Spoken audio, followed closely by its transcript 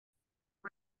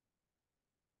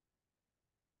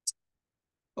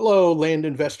Hello, land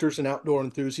investors and outdoor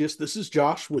enthusiasts. This is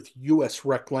Josh with US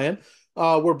Rec Land.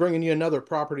 We're bringing you another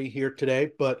property here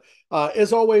today. But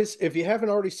as always, if you haven't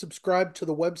already subscribed to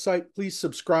the website, please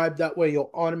subscribe. That way you'll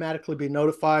automatically be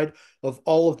notified of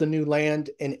all of the new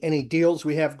land and any deals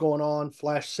we have going on,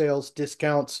 flash sales,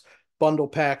 discounts, bundle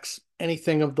packs,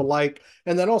 anything of the like.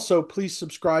 And then also, please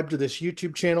subscribe to this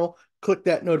YouTube channel. Click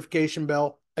that notification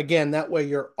bell. Again, that way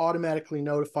you're automatically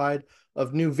notified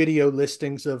of new video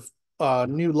listings of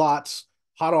new lots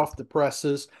hot off the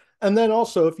presses. And then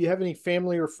also, if you have any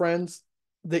family or friends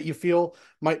that you feel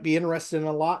might be interested in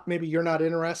a lot, maybe you're not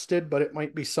interested, but it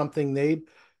might be something they'd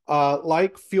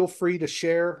like, feel free to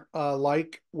share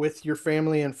like with your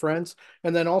family and friends.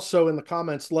 And then also in the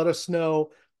comments, let us know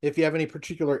if you have any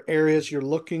particular areas you're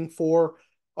looking for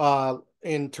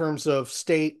in terms of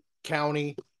state,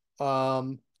 county.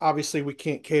 Obviously, we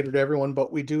can't cater to everyone,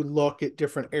 but we do look at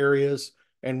different areas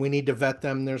and we need to vet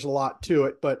them. There's a lot to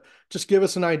it, but just give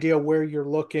us an idea where you're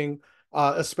looking,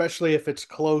 especially if it's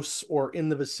close or in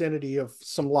the vicinity of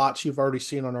some lots you've already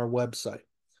seen on our website.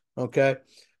 Okay.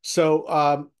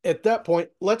 So at that point,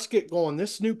 let's get going.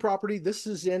 This new property, this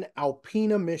is in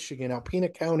Alpena, Michigan,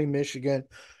 Alpena County, Michigan.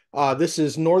 This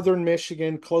is northern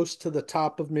Michigan, close to the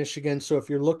top of Michigan. So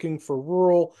if you're looking for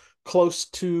rural, close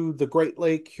to the Great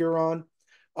Lake, Huron,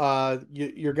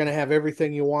 you're going to have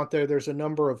everything you want there. There's a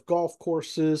number of golf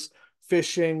courses,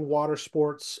 fishing, water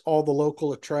sports, all the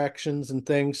local attractions and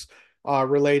things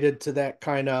related to that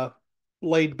kind of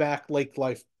laid back lake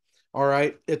life. All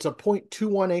right. It's a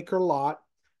 0.21 acre lot.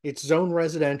 It's zone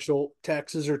residential.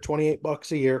 Taxes are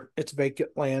 $28 a year. It's vacant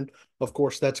land. Of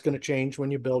course, that's going to change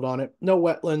when you build on it. No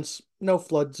wetlands, no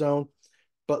flood zone.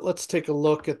 But let's take a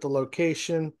look at the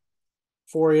location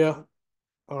for you.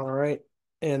 All right.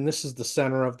 And this is the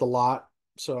center of the lot.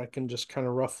 So I can just kind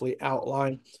of roughly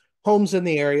outline homes in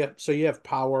the area. So you have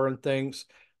power and things.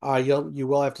 You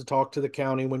will have to talk to the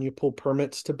county when you pull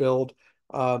permits to build.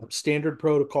 Standard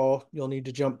protocol. You'll need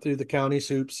to jump through the county's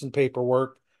hoops and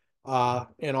paperwork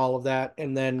and all of that.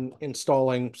 And then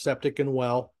installing septic and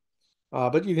well.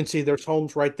 But you can see there's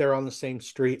homes right there on the same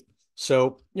street.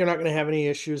 So you're not going to have any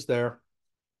issues there.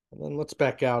 And then let's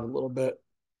back out a little bit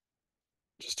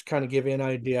just to kind of give you an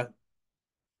idea.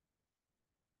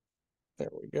 There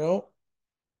we go.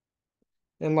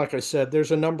 And like I said,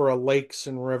 there's a number of lakes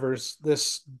and rivers.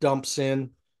 This dumps in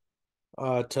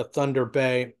to Thunder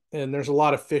Bay, and there's a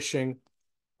lot of fishing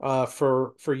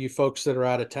for you folks that are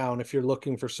out of town. If you're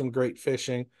looking for some great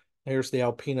fishing, here's the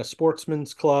Alpena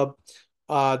Sportsman's Club.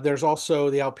 There's also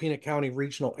the Alpena County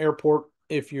Regional Airport.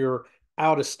 If you're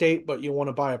out of state but you want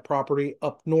to buy a property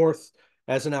up north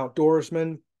as an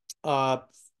outdoorsman, uh,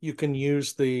 you can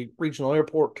use the regional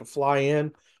airport to fly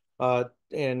in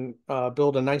and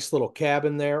build a nice little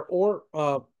cabin there, or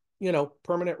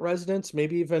permanent residence,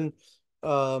 maybe even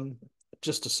um,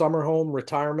 just a summer home,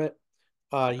 retirement.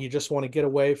 You just want to get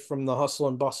away from the hustle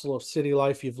and bustle of city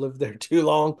life. You've lived there too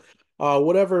long.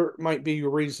 Whatever might be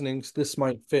your reasonings, this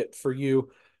might fit for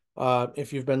you.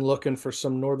 If you've been looking for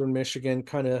some northern Michigan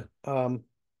kind of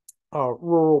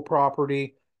rural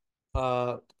property,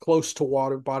 close to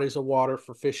water, bodies of water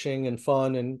for fishing and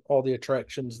fun and all the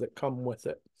attractions that come with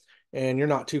it. And you're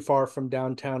not too far from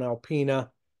downtown Alpena.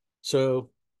 So,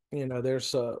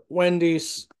 there's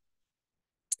Wendy's,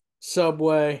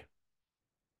 Subway,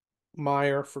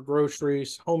 Meyer for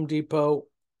groceries, Home Depot.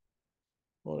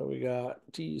 What do we got?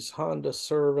 Geez, Honda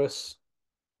Service,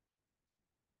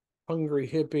 Hungry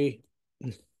Hippie,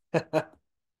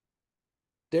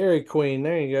 Dairy Queen.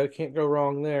 There you go. Can't go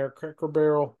wrong there. Cracker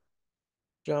Barrel,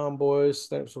 John Boy's.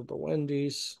 There's with the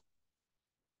Wendy's.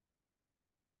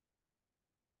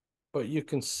 But you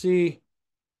can see,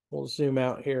 we'll zoom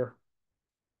out here.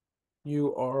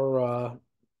 You are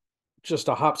just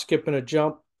a hop, skip, and a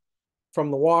jump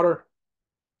from the water,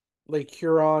 Lake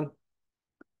Huron.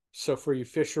 So for you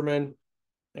fishermen,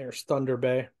 there's Thunder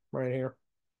Bay right here.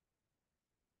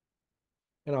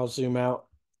 And I'll zoom out.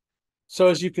 So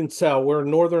as you can tell, we're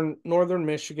northern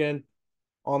Michigan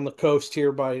on the coast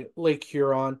here by Lake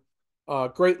Huron.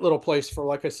 Great little place for,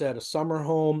 like I said, a summer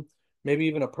home, maybe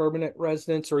even a permanent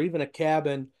residence or even a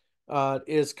cabin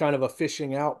is kind of a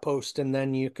fishing outpost. And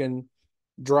then you can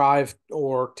drive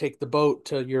or take the boat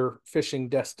to your fishing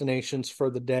destinations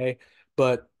for the day.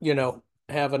 But,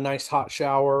 have a nice hot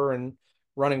shower and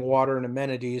running water and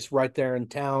amenities right there in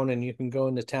town. And you can go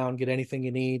into town, get anything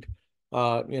you need,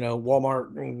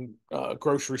 Walmart and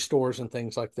grocery stores and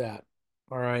things like that.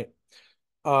 All right.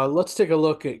 Let's take a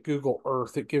look at Google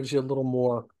Earth. It gives you a little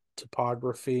more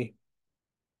topography.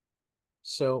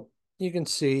 So you can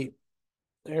see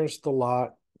there's the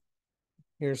lot.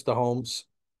 Here's the homes.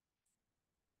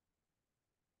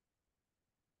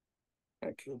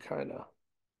 I can kind of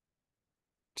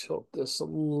tilt this a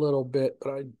little bit,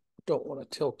 but I don't want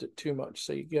to tilt it too much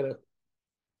so you get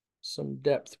some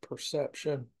depth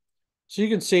perception. So you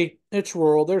can see it's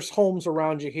rural. There's homes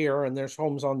around you here and there's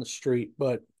homes on the street,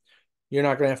 but you're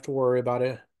not going to have to worry about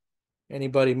it.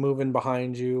 Anybody moving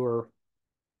behind you, or,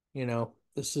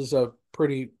 this is a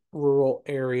pretty rural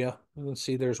area. You can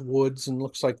see there's woods and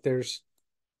looks like there's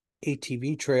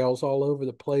ATV trails all over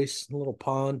the place. A little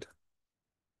pond.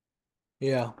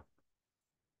 Yeah.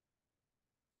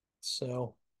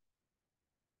 So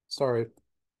sorry.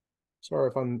 Sorry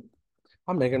if I'm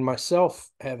making myself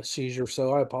have a seizure,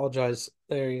 so I apologize.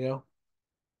 There you go.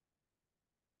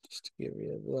 Just to give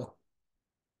you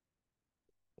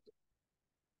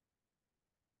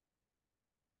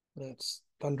that's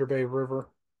Thunder Bay River.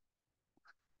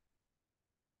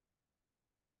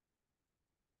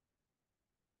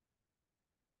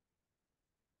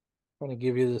 I'm going to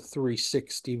give you the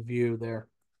 360 view there.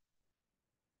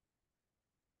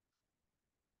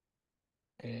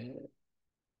 And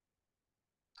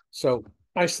so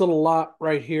nice little lot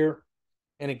right here.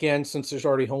 And again, since there's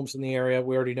already homes in the area,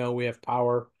 we already know we have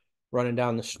power running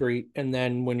down the street. And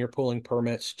then when you're pulling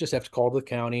permits, just have to call the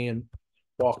county and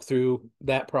walk through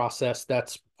that process.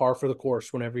 That's par for the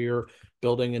course whenever you're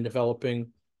building and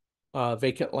developing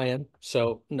vacant land.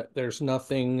 So there's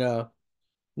nothing out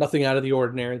of the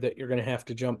ordinary that you're going to have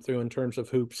to jump through in terms of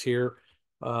hoops here.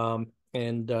 And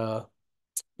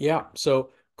yeah, so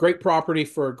great property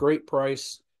for a great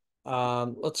price.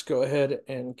 Let's go ahead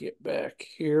and get back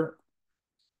here.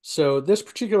 So this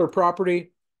particular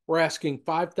property, we're asking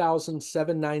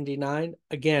 $5,799.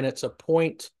 Again, it's a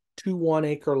 0.21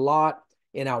 acre lot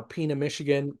in Alpena,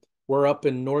 Michigan. We're up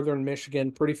in northern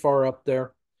Michigan, pretty far up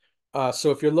there.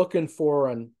 So if you're looking for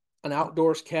an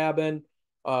outdoors cabin,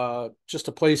 just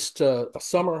a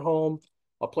summer home,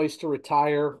 a place to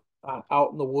retire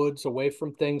out in the woods, away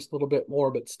from things a little bit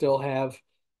more, but still have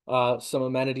some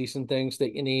amenities and things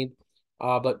that you need,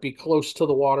 but be close to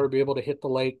the water, be able to hit the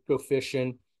lake, go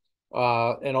fishing,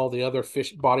 and all the other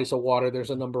fish bodies of water. There's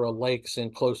a number of lakes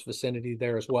in close vicinity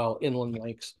there as well, inland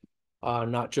lakes,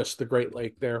 not just the Great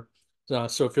Lake there.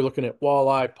 So if you're looking at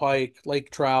walleye, pike,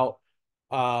 lake trout,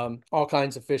 all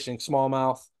kinds of fishing,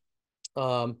 smallmouth,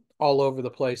 all over the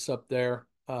place up there.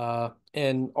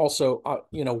 And also,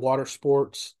 water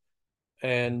sports.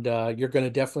 And you're going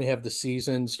to definitely have the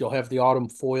seasons. You'll have the autumn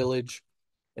foliage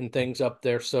and things up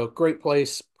there. So great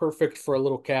place, perfect for a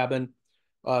little cabin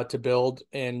to build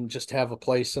and just have a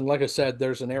place. And like I said,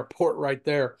 there's an airport right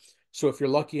there. So if you're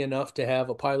lucky enough to have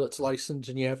a pilot's license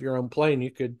and you have your own plane, you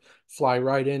could fly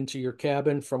right into your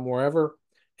cabin from wherever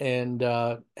and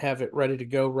have it ready to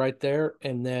go right there.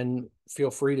 And then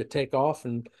feel free to take off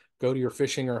and go to your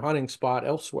fishing or hunting spot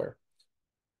elsewhere,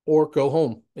 or go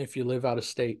home if you live out of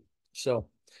state. So,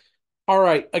 all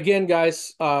right. Again,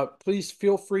 guys, please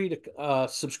feel free to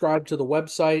subscribe to the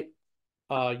website,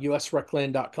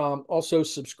 usrecland.com. Also,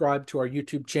 subscribe to our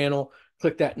YouTube channel.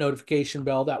 Click that notification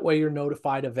bell. That way, you're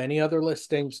notified of any other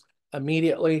listings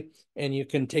immediately, and you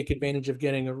can take advantage of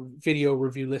getting a video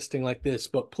review listing like this.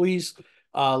 But please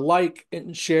like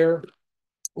and share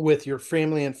with your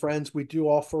family and friends. We do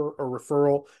offer a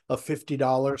referral of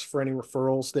 $50 for any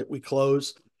referrals that we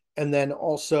close. And then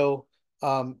also,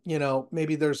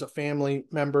 maybe there's a family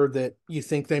member that you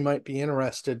think they might be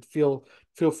interested. Feel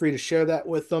free to share that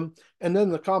with them. And then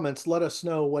in the comments, let us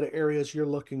know what areas you're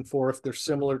looking for, if they're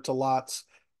similar to lots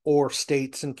or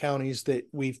states and counties that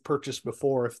we've purchased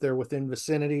before. If they're within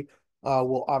vicinity,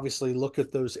 we'll obviously look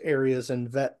at those areas and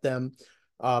vet them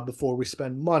before we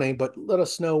spend money. But let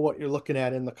us know what you're looking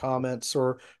at in the comments,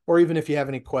 or even if you have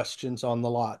any questions on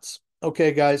the lots.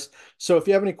 Okay, guys. So if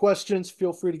you have any questions,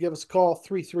 feel free to give us a call,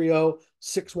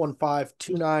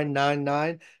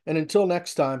 330-615-2999. And until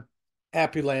next time,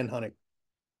 happy land hunting.